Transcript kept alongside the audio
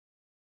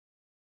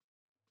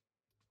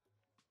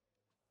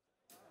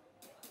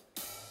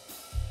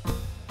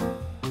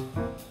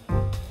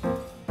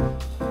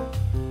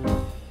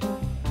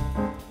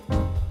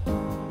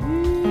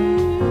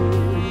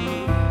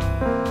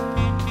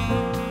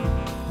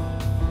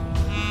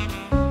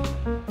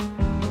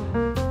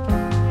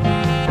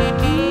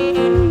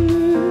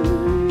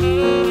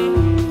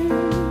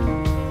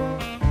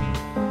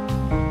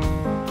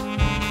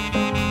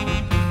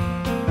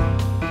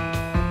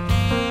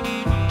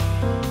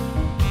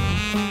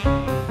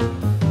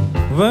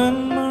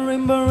When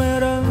marimba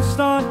rhythms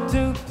start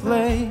to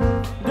play,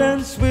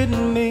 dance with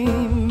me,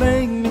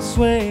 make me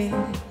sway.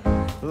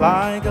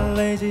 Like a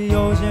lazy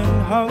ocean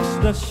hugs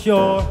the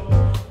shore,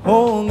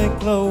 hold me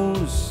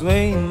close,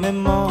 sway me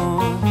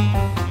more.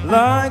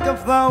 Like a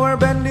flower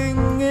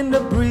bending in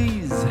the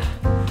breeze,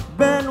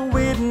 bend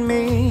with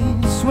me,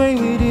 sway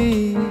with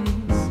ease.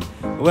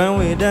 When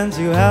we dance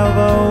you have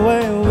a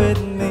way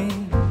with me,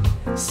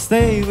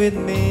 stay with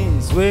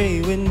me,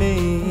 sway with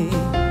me.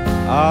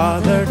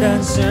 Other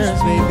dancers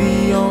may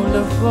be on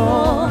the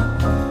floor,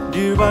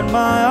 dear, but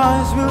my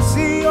eyes will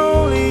see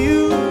only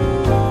you.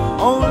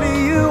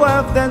 Only you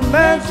have that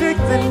magic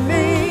in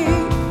me.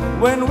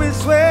 When we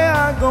sway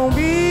I gon'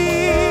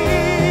 be.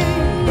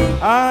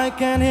 I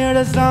can hear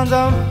the sounds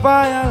of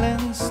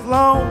violence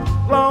long,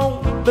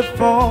 long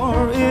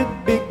before it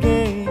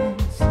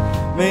begins.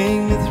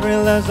 Make me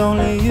thrill as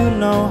only you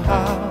know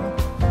how.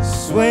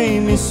 Sway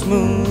me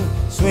smooth,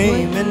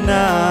 sway me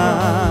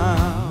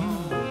now.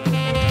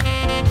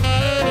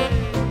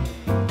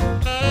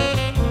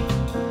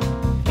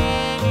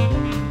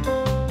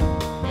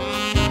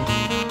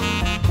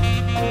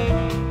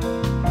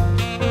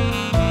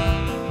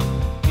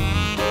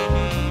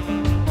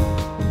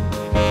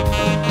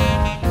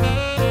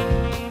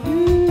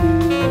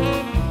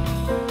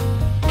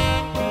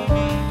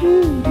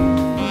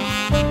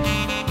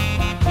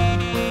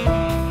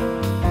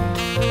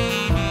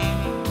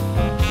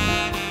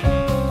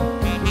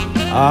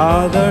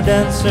 Other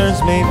dancers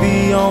may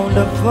be on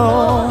the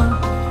floor,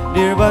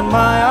 dear, but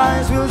my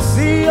eyes will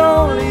see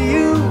only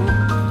you.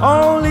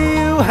 Only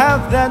you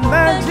have that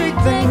magic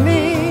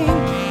technique.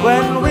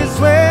 When we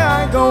sway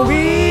I go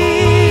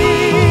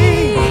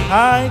weak.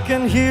 I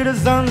can hear the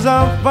sounds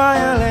of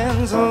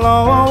violence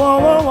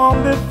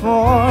long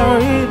before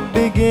it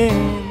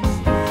begins.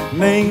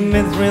 Make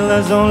me thrill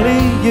as only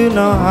you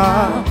know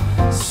how.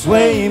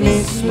 Sway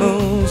me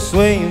smooth,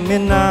 sway me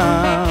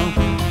now.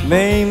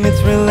 Make me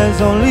thrill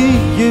as only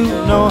you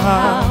know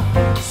how.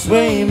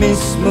 Sway me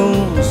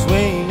smooth,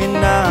 sway me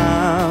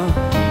now.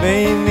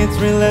 Make me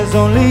thrill as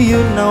only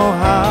you know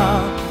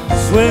how.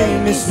 Sway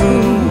me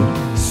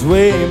smooth,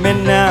 sway me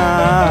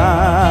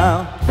now.